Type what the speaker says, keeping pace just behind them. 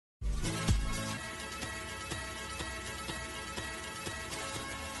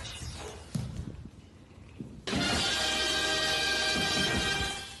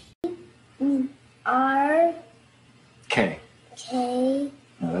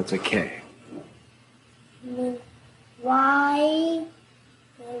That's a K. Y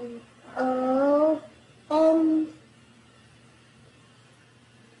and O and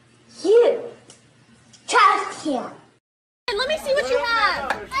U. Trash can. Let me see what you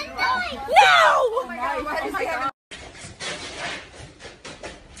have. No! Oh my God, why does he have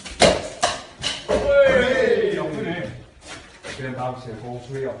그냥 다음 시에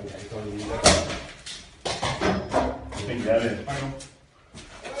고수해갖고 이거 이제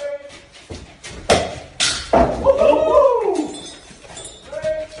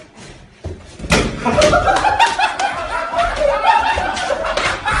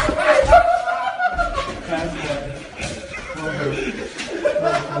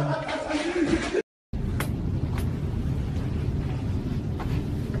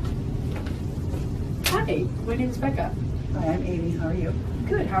Hi, my name is Becca. Hi, I'm Amy. How are you?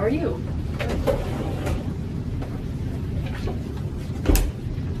 Good, how are you?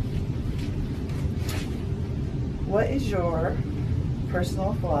 What is your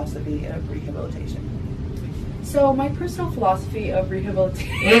personal philosophy of rehabilitation? So my personal philosophy of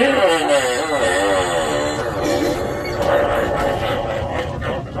rehabilitation...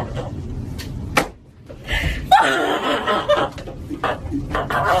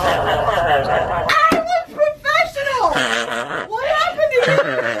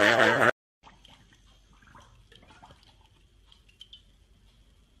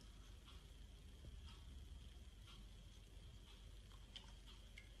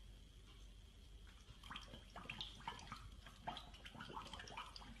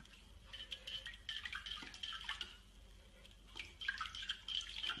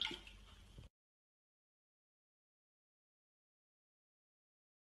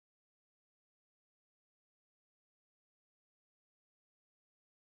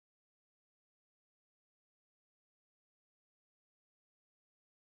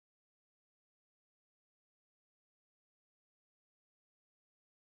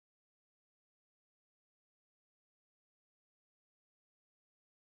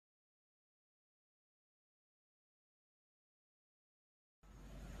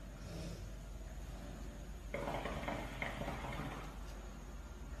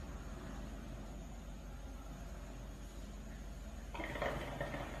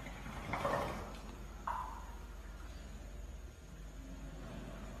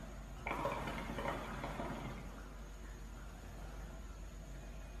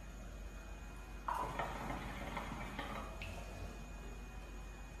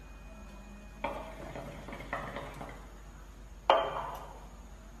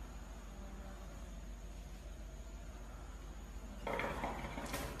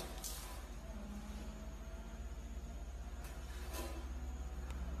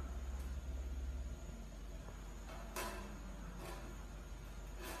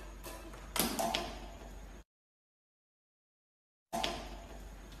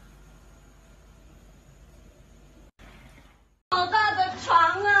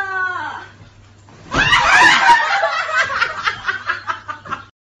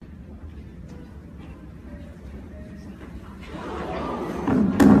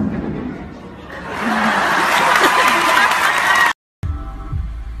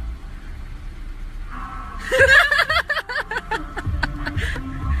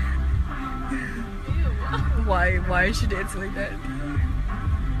 Why is she dancing like that?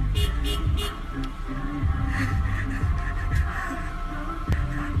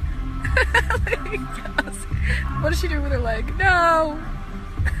 What is she doing with her leg? No!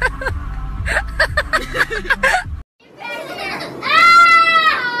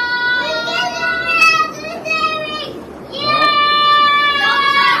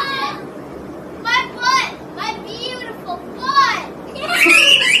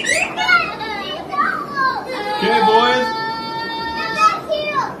 Okay, boys.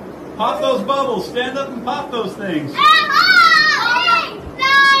 Pop those bubbles. Stand up and pop those things.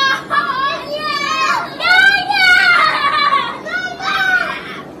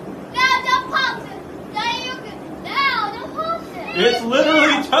 It's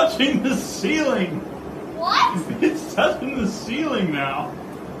literally touching the ceiling. What? It's touching the ceiling now.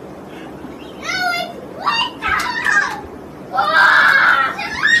 No, it's what? Bob,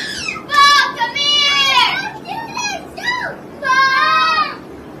 come here! Bob!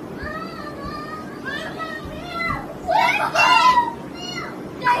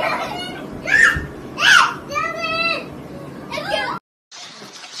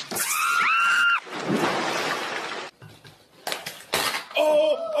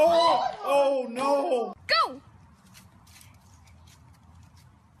 Oh no! Go!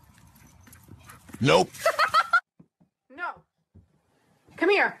 Nope. No. Come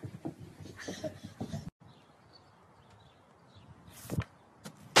here.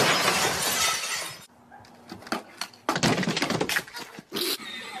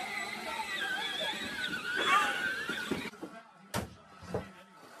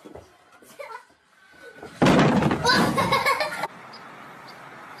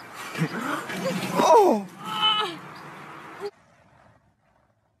 Oh!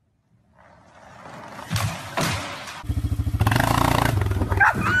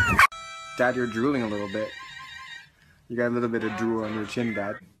 Dad, you're drooling a little bit. You got a little bit of drool on your chin,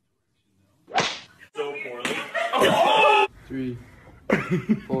 Dad. So poorly. 3,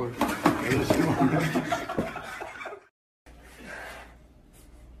 4.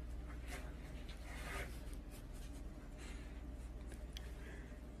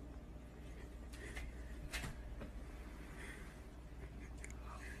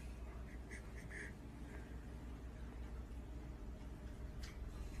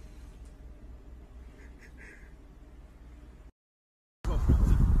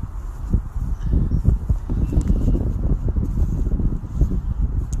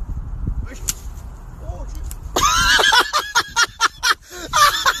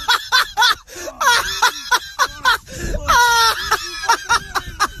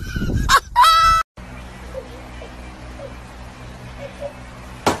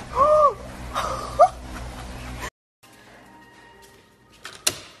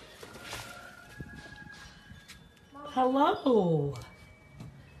 Hello.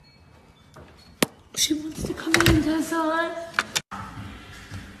 She wants to come in, Tessa.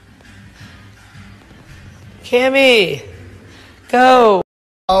 Cammy, go.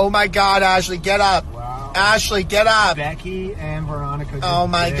 Oh my God, Ashley, get up. Wow. Ashley, get up. Becky and Veronica. Oh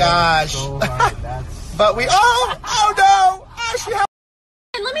my gosh. So hard. That's But we, oh no. Ashley, how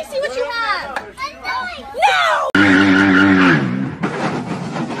And let me see what you have. No!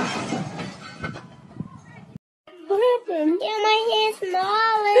 What happened? Get my hair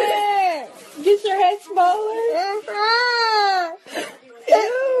smaller. Get your head smaller? Uh-huh.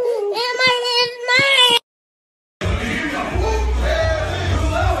 Ew. Get my hair smaller.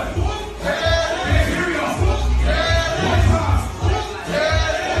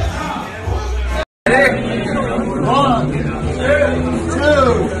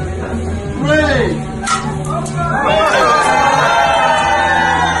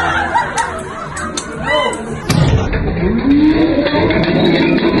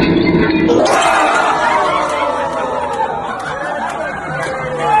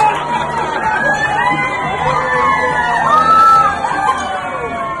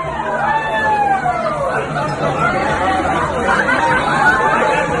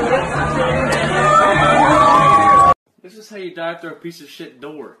 This is how you dive through a piece of shit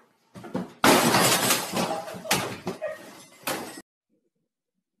door.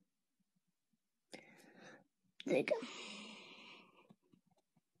 There you go.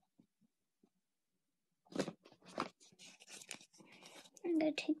 I'm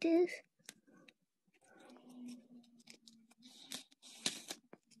gonna take this.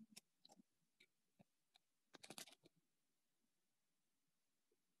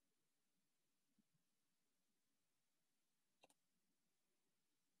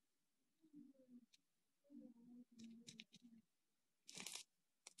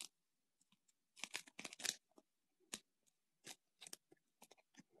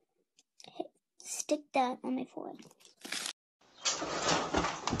 Stick that on my forehead.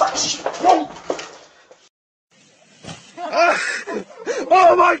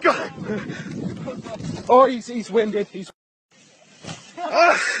 Oh my God! Oh, he's winded. He's.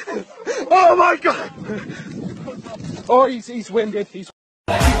 Oh my God! Oh, he's winded. He's.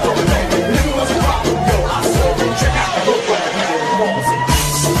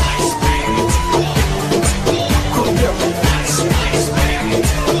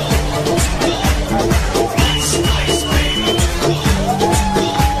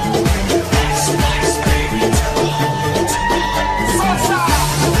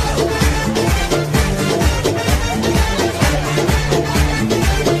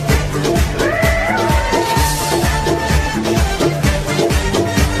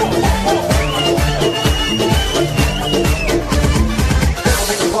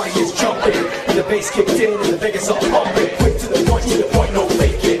 Bass kicked in and the Vegas all pumping. Quick to the point, no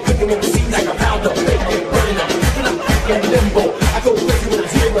faking. Cooking on the scene like a pound of bacon. Burning up, and I'm quick and nimble. I go crazy when I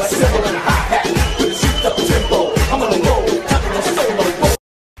hear a cymbal and a hi-hat with a souped up tempo. I'm on a roll, talking a solo roll.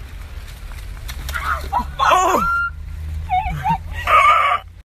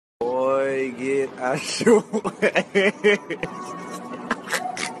 Boy, get a shoe.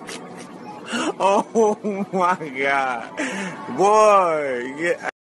 Oh my God. Boy, yeah.